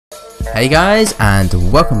Hey guys,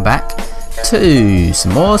 and welcome back to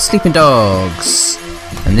some more Sleeping Dogs.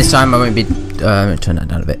 And this time I won't be turn that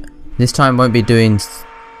down a bit. This time I won't be doing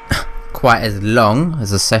quite as long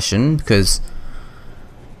as a session because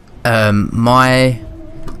my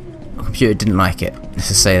computer didn't like it. Let's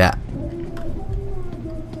just say that.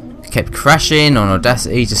 It kept crashing on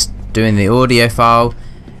Audacity, just doing the audio file,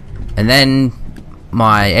 and then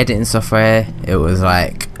my editing software, it was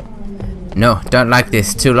like, no, don't like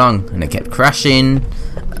this, too long, and it kept crashing.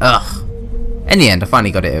 Ugh. In the end I finally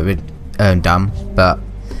got it a bit done, but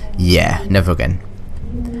yeah, never again.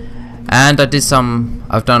 And I did some,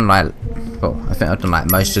 I've done like, well, I think I've done like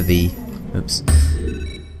most of the, oops,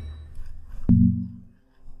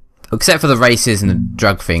 except for the races and the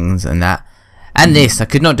drug things and that, and this, I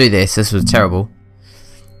could not do this, this was terrible.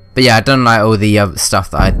 But yeah, I've done like all the other stuff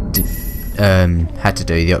that I did, had to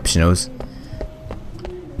do, the optionals.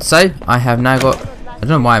 So I have now got, I don't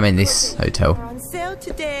know why I'm in this hotel,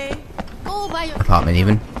 apartment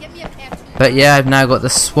even, but yeah, I've now got the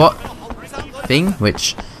SWAT thing,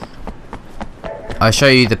 which I'll show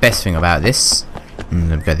you the best thing about this. Let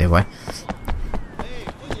me go the other way.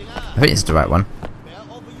 I think it's the right one.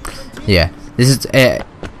 Yeah, this is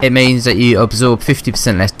it means that you absorb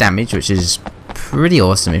 50% less damage, which is pretty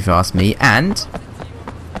awesome if you ask me. And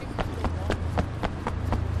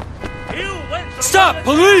stop!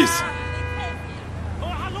 Police!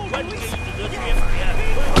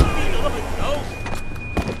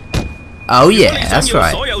 oh yeah, that's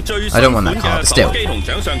right. I don't want that car, but still,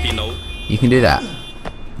 you can do that,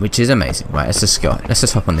 which is amazing. Right, let's just go. Let's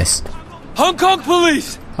just hop on this. Hong Kong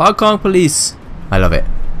police! Hong Kong police. I love it.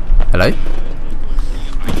 Hello.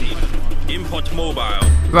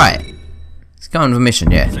 Right. Let's go on with a mission.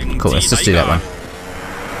 Yeah, cool. Let's just do that one.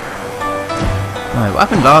 Right, what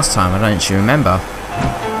happened last time? I don't actually remember.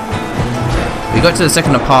 We got to the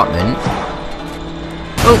second apartment.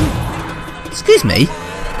 Oh, excuse me.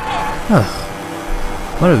 Oh,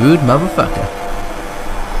 what a rude motherfucker.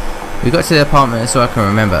 We got to the apartment so I can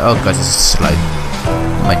remember. Oh god, this is slow.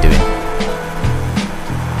 What am I doing?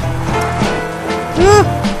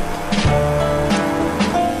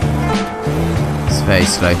 It's very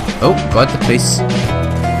slow. Oh god, the police.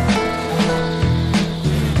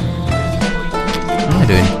 What am I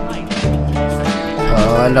doing?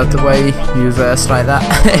 Oh, I love the way you reverse like that.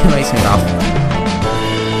 It makes me laugh.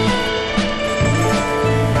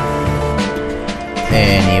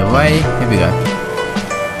 Anyway, here we go.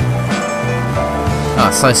 Oh,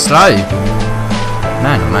 it's so slow.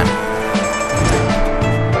 Man, oh man.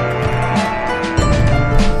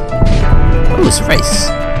 Oh, it's a race.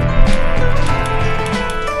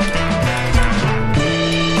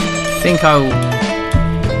 I think I'll...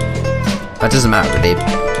 That doesn't matter really.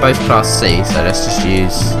 Both class C, so let's just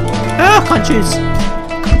use... Ah, I can't choose.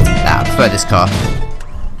 Nah, I prefer this car.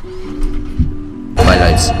 By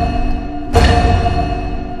loads.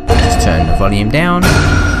 Just turn the volume down.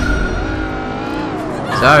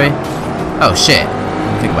 Sorry. Oh shit.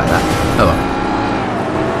 Didn't think about that. Oh well.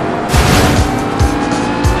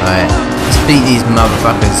 Alright. Let's beat these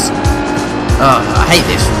motherfuckers. Oh, I hate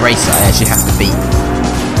this race that I actually have to beat.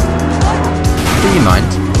 Do you mind?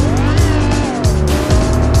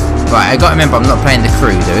 Right, I gotta remember I'm not playing the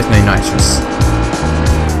crew, there is no nitrous.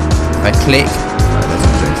 If I click, oh, that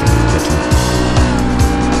doesn't do anything. Good.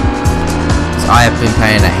 So I have been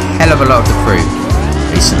playing a hell of a lot of the crew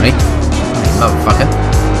recently. Motherfucker.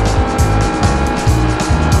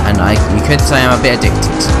 And you could say I'm a bit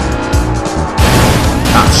addicted.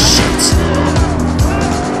 Ah, shit.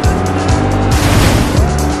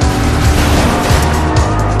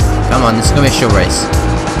 Come on, this is gonna be a short race.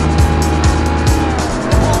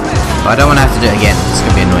 But I don't want to have to do it again. It's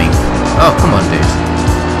gonna be annoying. Oh, come on, dude.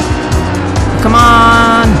 Come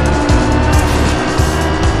on!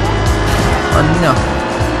 Oh no.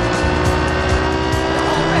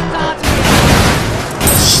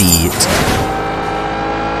 Shit.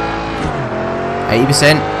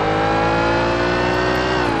 80%.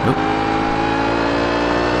 Nope.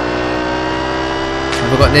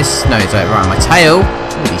 Have I got this? No, it's like right on my tail.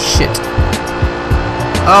 Holy shit.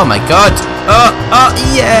 Oh my god. Oh,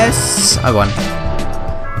 yes! I won.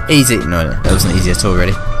 Easy. No, that wasn't easy at all,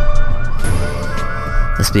 really.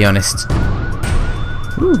 Let's be honest.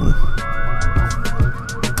 Ooh.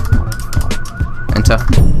 Enter.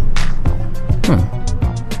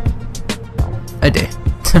 Oh dear.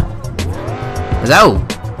 Oh!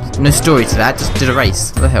 No story to that, just did a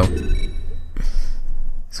race. What the hell?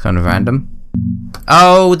 It's kind of random.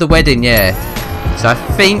 Oh, the wedding, yeah. So I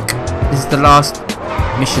think this is the last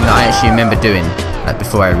mission that I actually remember doing, like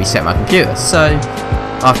before I reset my computer. So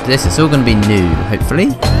after this, it's all going to be new,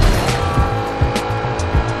 hopefully.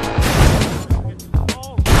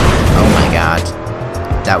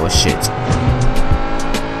 That was shit.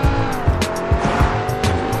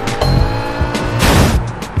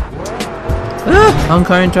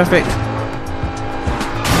 Oncoming traffic.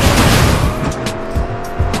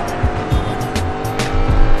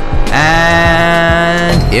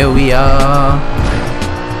 And here we are.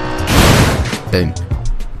 Boom.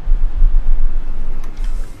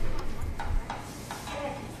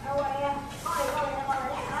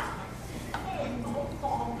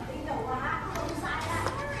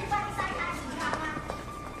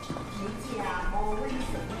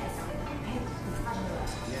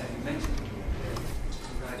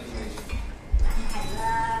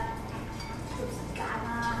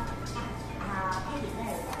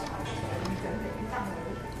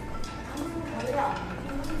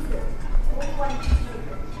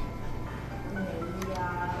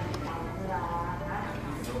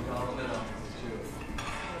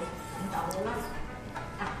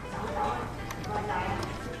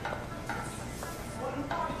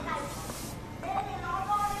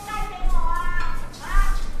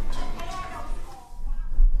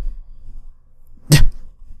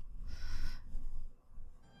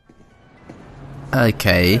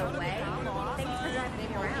 Okay. I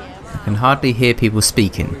can hardly hear people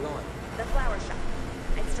speaking. The flower shop.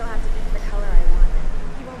 I still have to pick the color I want.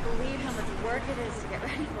 You won't believe how much work it is to get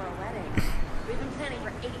ready for a wedding. We've been planning for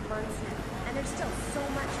 8 months now, and there's still so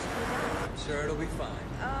much to be done. I'm sure it'll be fine.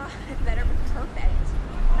 It better be perfect.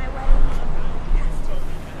 My wedding has to be.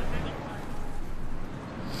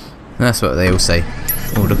 That's what they all say.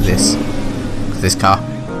 Oh, look at this. Look at this car.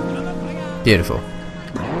 Beautiful.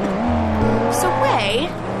 So, Way,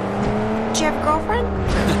 do you have a girlfriend?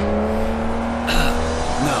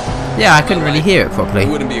 No, Yeah, I couldn't really hear it properly. it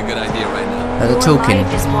wouldn't be a good idea right now. They're talking.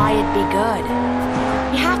 Life is why it'd be good.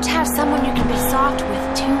 You have to have someone you can be soft with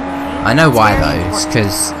too, Way. I know It's why very though. It's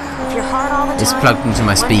important. because If you're hard all the it's time, plugged into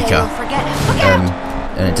my one day speaker. you'll forget. Look out!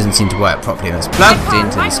 and it doesn't seem to work properly when it's plugged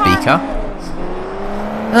into the speaker.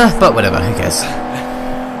 But whatever, who cares?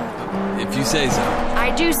 If you say so.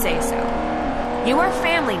 I do say so. You are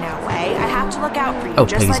family now, Way. I have to look out for you, Oh,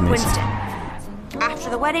 just please, like miss. Winston. After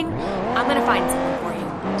the wedding, I'm gonna find someone for you.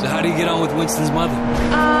 So how do you get on with Winston's mother?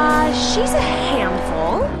 She's a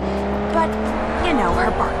handful, but, you know, her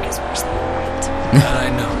bark is worse than her bite. That I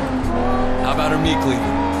know. How about her meat cleaver?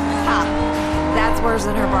 Ha! That's worse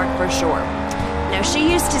than her bark for sure. Now, she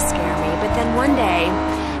used to scare me, but then one day,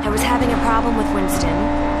 I was having a problem with Winston.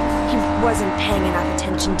 He wasn't paying enough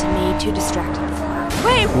attention to me, too distracted for her.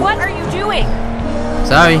 Wait, what are you doing?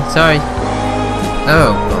 Sorry.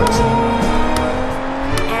 Oh god.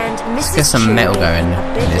 And Mrs. get some metal Chu going gave a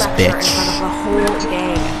big in this lecture bitch. in front of the whole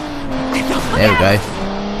gang. There we go.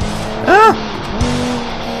 Ah!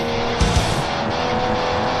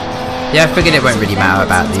 Yeah, I figured it won't really matter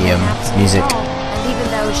about the music. And even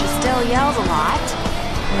though she still yells a lot,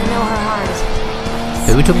 I know her heart is.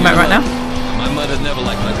 Who are we talking about right now? My mother's never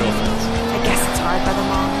liked my girlfriends. I guess it's hard by the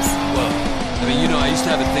moms. Well, I mean, you know, I used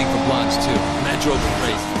to have a thing for blondes too, and that drove me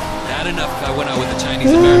crazy. Bad enough if I went out with a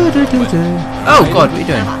Chinese American girl, but Oh god, what are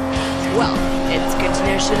you doing? Well, it's good to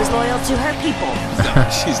know she was loyal to her people.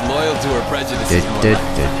 she's loyal to her prejudices. more like.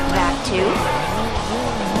 That too.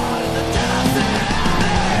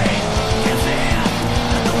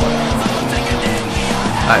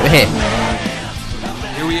 Right, we're here.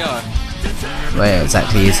 Here we are. Where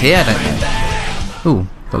exactly is here? I don't know. Ooh,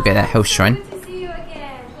 gotta get that health shrine.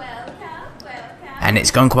 And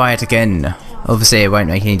it's gone quiet again. Obviously it won't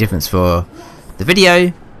make any difference for the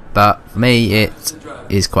video, but for me it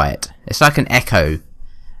is quiet. It's like an echo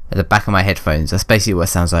at the back of my headphones. That's basically what it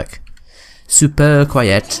sounds like. Super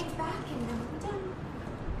quiet.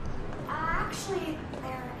 Actually,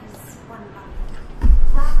 there is one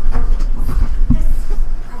This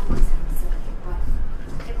probably sounds silly, but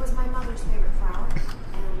it was my mother's favorite flower,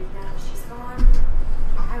 and now that she's gone,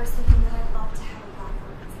 I was thinking that I'd love to have a black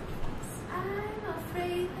orchid place. I'm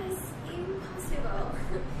afraid that's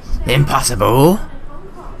impossible. Impossible?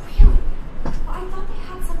 Really? Well, I thought they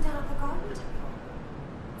had some down at the garden temple.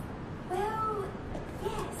 Well,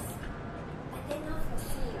 yes, but they're not for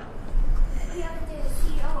sale. The other day, the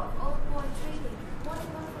CEO of Old Boy Trading wanted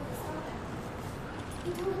one for his father. He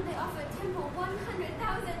told him they offered Temple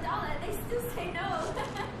 $100,000. They still say no.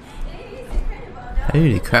 It's incredible, no?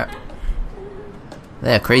 Holy crap.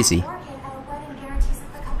 They're crazy. Orchid had a wedding guarantees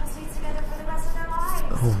that the couple stays together for the rest of their lives.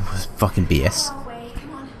 Oh, it's fucking BS. Oh, wait,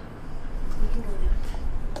 come on. We can go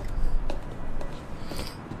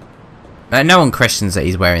now. No one questions that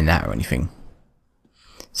he's wearing that or anything.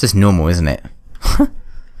 It's just normal, isn't it?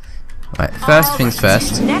 Right, first things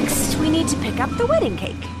first. Next, we need to pick up the wedding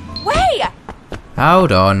cake. Way!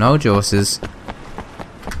 Hold on, hold your horses.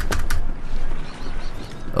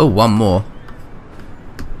 Oh, one more.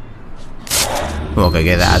 Well, I'll go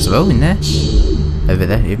get that as well in there. Over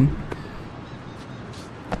there, even.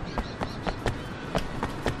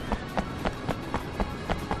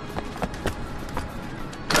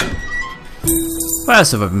 What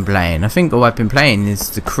else have I been playing? I think all I've been playing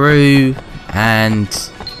is The Crew and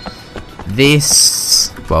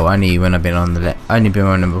this. Well, only when I've been on the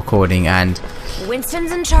recording, and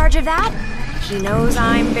Winston's in charge of that. He knows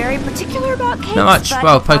I'm very particular about cakes. not much. but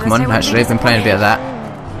Well, he promised I Pokemon wouldn't actually. I've been playing a bit of that.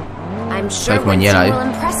 I'm sure Pokemon Winston Yellow. will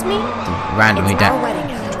impress me. Randomly It's our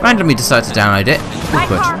wedding anniversary. randomly decided to download it. My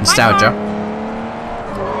Good car, my nostalgia. car.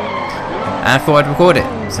 And I thought I'd record it.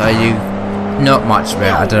 So not much of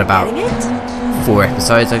it. I did about Getting it? 4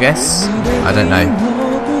 episodes, I guess. I don't know.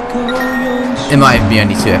 It might even be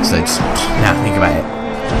only 2 episodes. Now I think about it.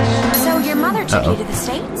 So your mother took Uh-oh. you to the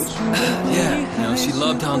States? Yeah, you know, she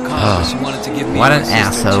loved Hong Kong, but she wanted to give me What and an my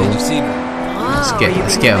sister a asshole. change of scenery. Oh, get- you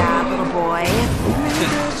let's being go. bad little boy.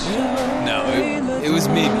 No, it was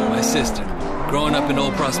Mimi, my sister. Growing up in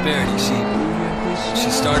Old Prosperity, she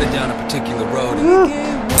started down a particular road and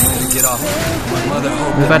couldn't get off. My mother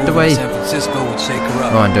hoped Move that out the moving way. to San Francisco would shake her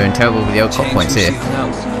up. Oh, I'm doing terrible with the old cop Change points who here. she hung out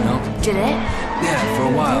with, you know? Did it? Yeah, for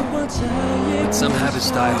a while. But some habits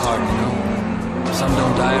die hard, you know? Some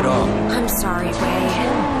don't die at all. I'm sorry, Ray.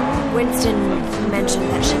 Winston mentioned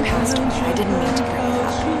that she passed away. I didn't mean to bring it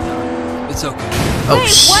up. It's okay. Oh,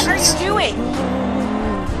 Wait, what are shit. you doing?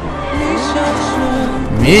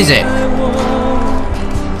 Music.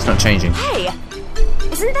 It's not changing. Hey,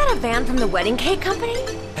 isn't that a van from the wedding cake company?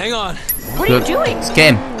 Hang on. What are Good. you doing? It's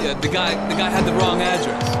game. Yeah, the guy had the wrong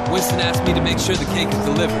address. Winston asked me to make sure the cake is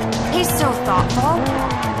delivered. He's so thoughtful.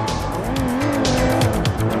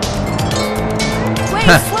 Wait,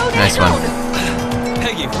 Huh, slow down. nice one.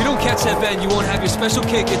 Peggy, if we don't catch that van, you won't have your special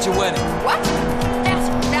cake at your wedding. What?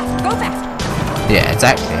 Faster, faster, go faster. Yeah,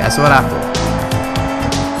 exactly. That's what I thought.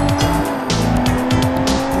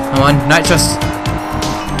 Come on, nitrous.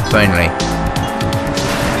 Finally.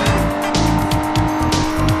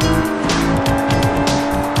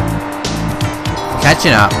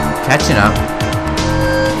 Catching up. Catching up.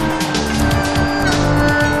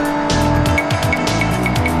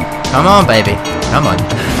 Come on, baby. Come on.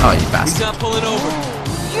 Oh, you He's bastard. not pulling over.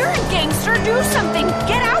 You're a gangster. Do something.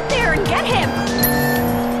 Get out there and get him.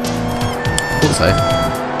 Also.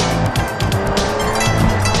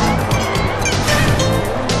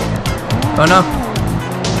 Oh no.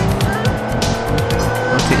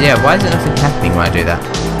 Okay, yeah, why is there nothing happening when I do that?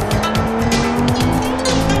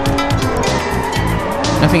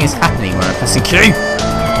 Nothing is happening when I'm pressing Q!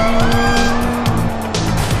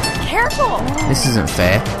 Careful. This isn't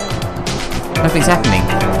fair. Nothing's happening.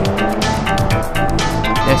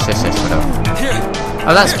 Yes, whatever. Here.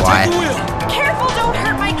 Oh, that's Here, why. Take the wheel. Careful, don't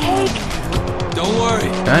hurt my cake. Don't worry.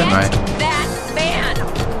 Don't worry. Get that van.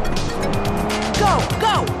 Go,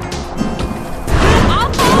 go.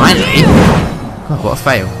 I'll follow Finally! you. God, what a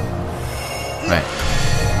fail. Right.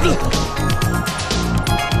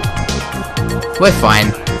 We're fine.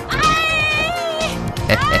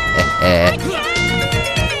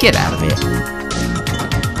 Get out of here.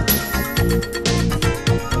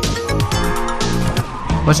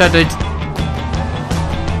 What should I do?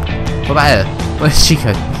 What about her? Where'd she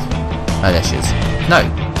go? Oh, there she is. No.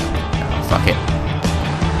 Oh, fuck it.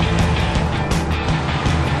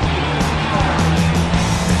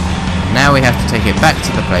 Now we have to take it back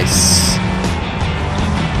to the place.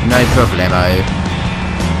 No problemo.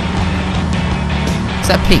 Is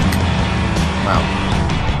that pink? Wow.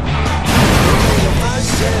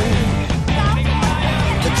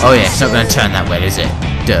 Oh yeah, it's not going to turn that way, is it?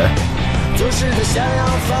 Duh.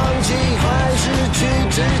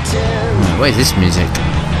 What is this music?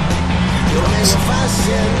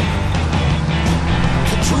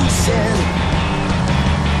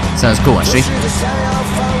 Sounds cool, actually.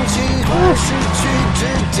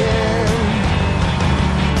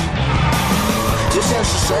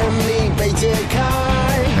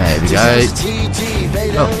 There we go.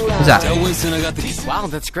 Oh, who's that? Tell Winston I got the key. Wow,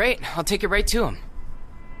 that's great. I'll take it right to him.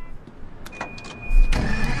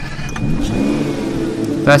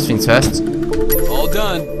 First things first. All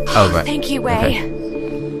done. Oh, right. Thank you, Way.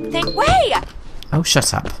 Okay. Way! Oh,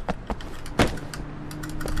 shut up. I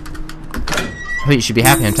thought you should be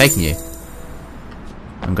happy I'm taking you.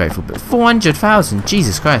 I'm grateful, but 400,000?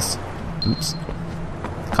 Jesus Christ. Oops.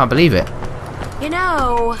 Can't believe it. You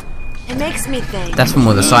know, it makes me think. That's from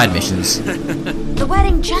all the side missions. The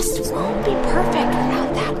wedding just won't be perfect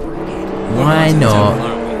without that working. Why not?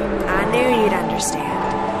 I knew you'd understand.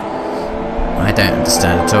 I don't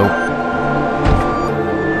understand at all.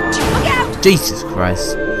 Look out! Jesus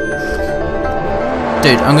Christ.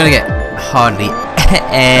 Dude, I'm gonna get hardly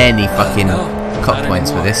any fucking cop not points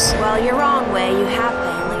for anymore. this. Well, you're wrong, Way. You have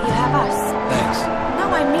family. You have us. Thanks. No,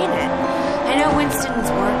 I mean it. I know Winston's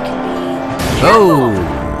work can be... Oh!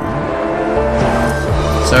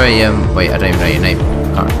 Sorry, wait, I don't even know your name.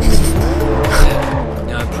 Can't.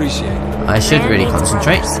 Yeah, I appreciate it. I should Man really needs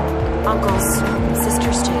concentrate. brothers, uncles,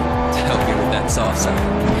 sisters too. Help me with that soft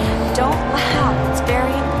side. Don't laugh. It's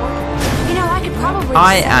very important. You know, I could probably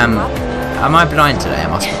I set am... you up. Am I blind today? I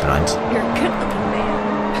must be blind. You're a good-looking man.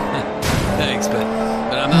 Thanks, but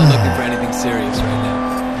I'm not looking for anything serious right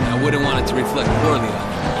now. I wouldn't want it to reflect poorly on you.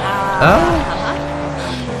 Oh?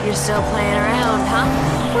 You're still playing around, huh?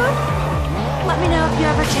 Well, let me know if you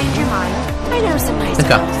ever change your mind. I know some nice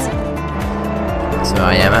Okay. girls. So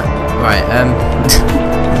I am at... Right,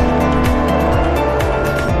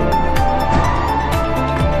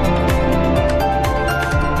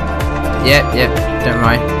 Yep, don't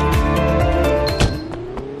worry.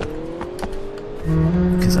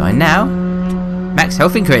 Because I now... Max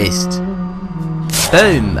health increased.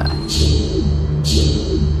 Boom.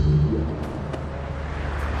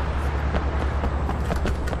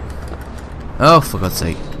 Oh, for God's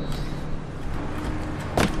sake.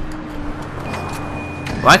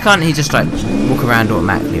 Why can't he just like walk around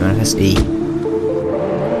automatically when I press E?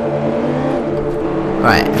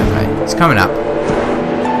 Right, okay, it's coming up.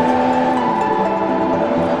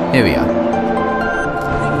 Here we are.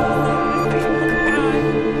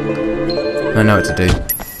 I know what to do.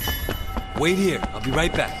 Wait here. I'll be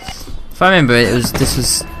right back. If I remember, this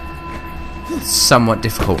was somewhat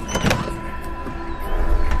difficult.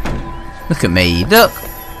 Look at me, look!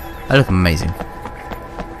 I look amazing.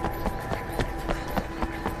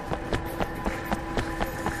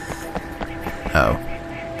 Oh.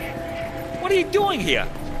 What are you doing here?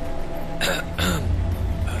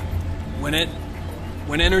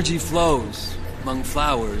 When energy flows among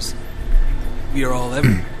flowers, we are all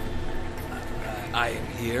everywhere. I am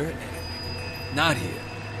here and not here.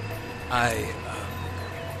 I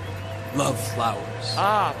love flowers.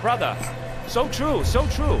 Ah, brother. So true, so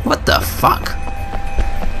true. What the fuck?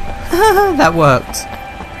 That worked.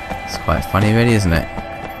 It's quite funny really, isn't it?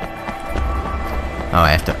 Oh,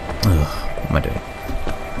 I have to... Ugh, what am I doing?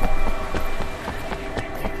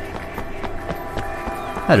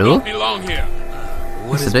 Hello? Belong here. What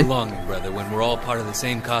What's is to do? belonging, brother, when we're all part of the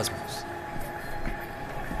same cosmos?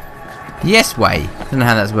 Yes, way. Don't know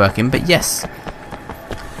how that's working, but yes.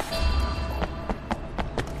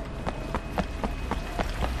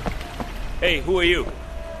 Hey, who are you?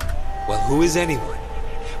 Well, who is anyone?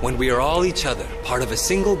 When we are all each other, part of a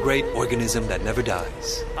single great organism that never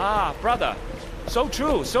dies. Ah, brother. So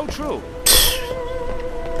true, so true.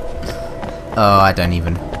 Oh, I don't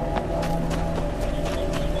even.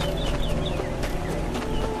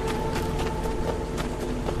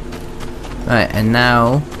 Right, and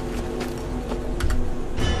now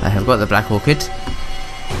I have got the Black Orchid.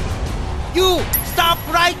 You stop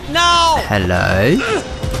right now! Hello.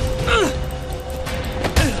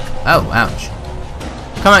 Oh, ouch.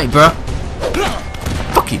 Come at me, bro.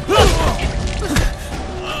 Fuck you.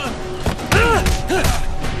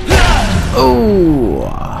 Oh.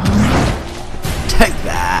 Take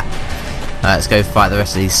that. Alright, let's go fight the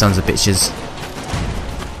rest of these sons of bitches.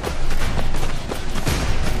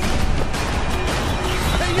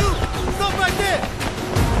 Hey, you! Stop right there!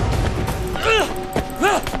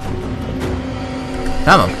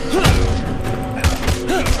 Come on.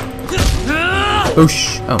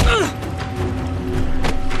 Oosh. Oh.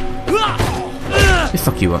 The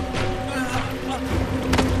fuck you up.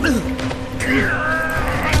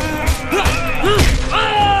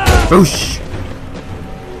 Oosh.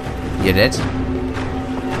 You're dead.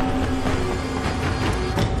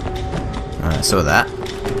 I saw that.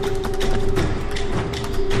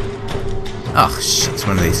 Oh shit, it's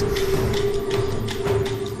one of these. I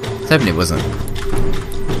was hoping it wasn't.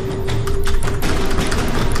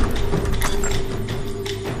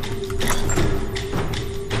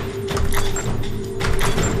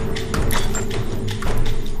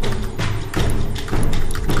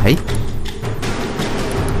 Okay.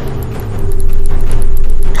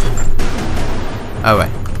 Oh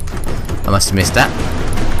wait. I must have missed that.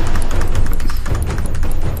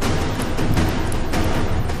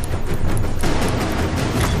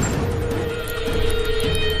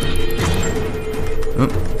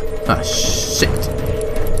 Oh shit.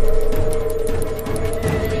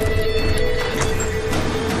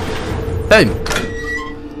 Boom!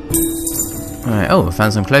 Alright, oh, I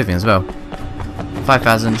found some clothing as well.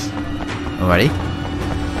 5,000 already.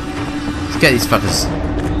 Let's get these fuckers.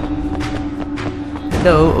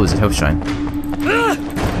 Hello! Oh, it's a health shrine.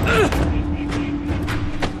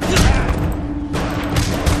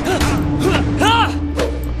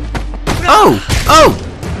 Oh! Oh!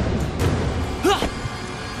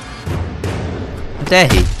 How dare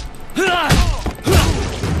he?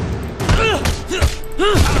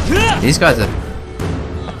 These guys are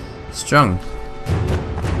strong.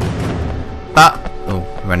 But oh,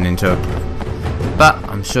 running into it. But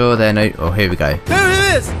I'm sure they're no. Oh, here we go. There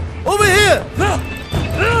he is! Over here!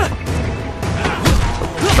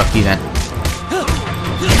 Fuck you then.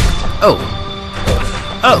 Oh.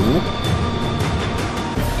 Oh.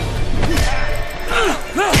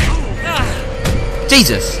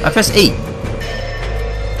 Jesus! I pressed E.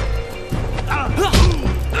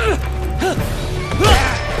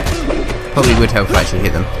 Probably would help if I actually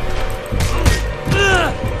hit them.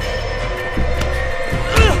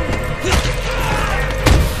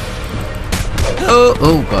 Oh,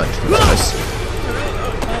 oh god. Close.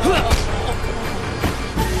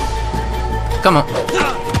 Come on.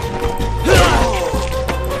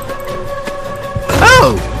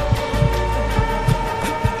 Oh!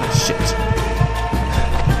 Shit.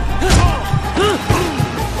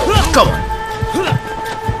 Come on.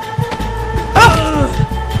 Ah!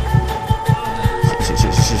 Shit,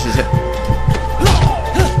 shit, shit, shit, shit.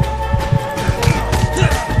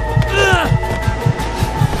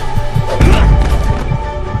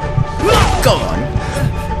 Go on.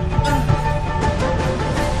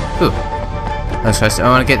 Ooh. I was supposed to. I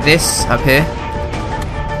want to get this up here.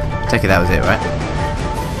 Take it that was it, right?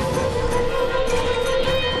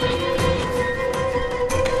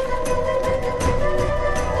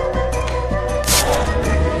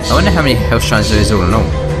 I wonder how many health shrines there is all in all.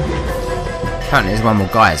 Apparently there's one more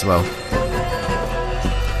guy as well.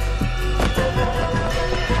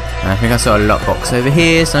 I think I saw a lockbox over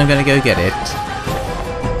here, so I'm going to go get it.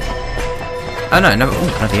 Oh no, no,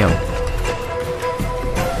 oh bloody hell.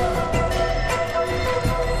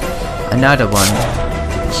 Another one.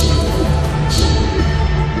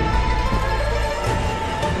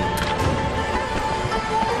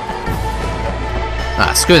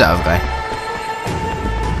 Ah, screw that other guy.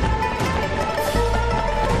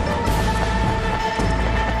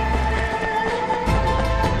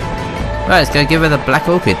 Right, let's go give her the black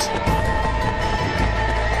orchid.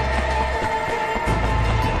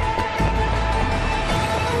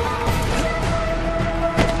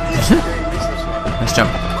 Let's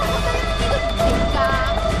jump.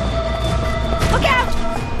 Look out!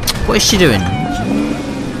 What is she doing?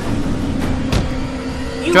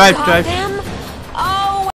 You Drive, caught drive. them?